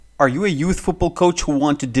Are you a youth football coach who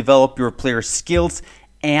want to develop your players' skills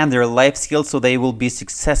and their life skills so they will be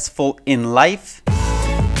successful in life?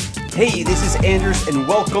 Hey, this is Anders and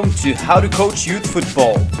welcome to How to Coach Youth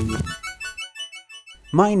Football.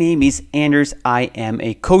 My name is Anders. I am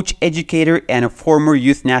a coach educator and a former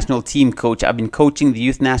youth national team coach. I've been coaching the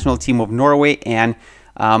youth national team of Norway and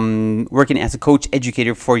working as a coach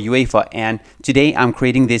educator for UEFA. And today I'm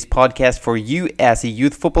creating this podcast for you as a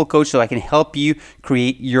youth football coach so I can help you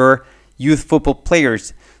create your youth football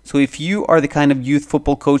players. So if you are the kind of youth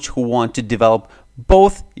football coach who want to develop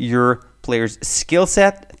both your players' skill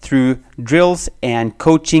set through drills and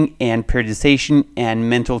coaching and periodization and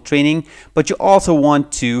mental training, but you also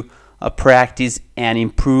want to practice and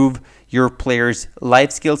improve your players'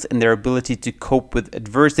 life skills and their ability to cope with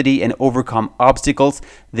adversity and overcome obstacles,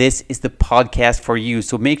 this is the podcast for you.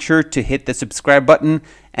 So make sure to hit the subscribe button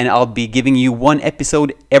and I'll be giving you one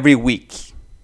episode every week.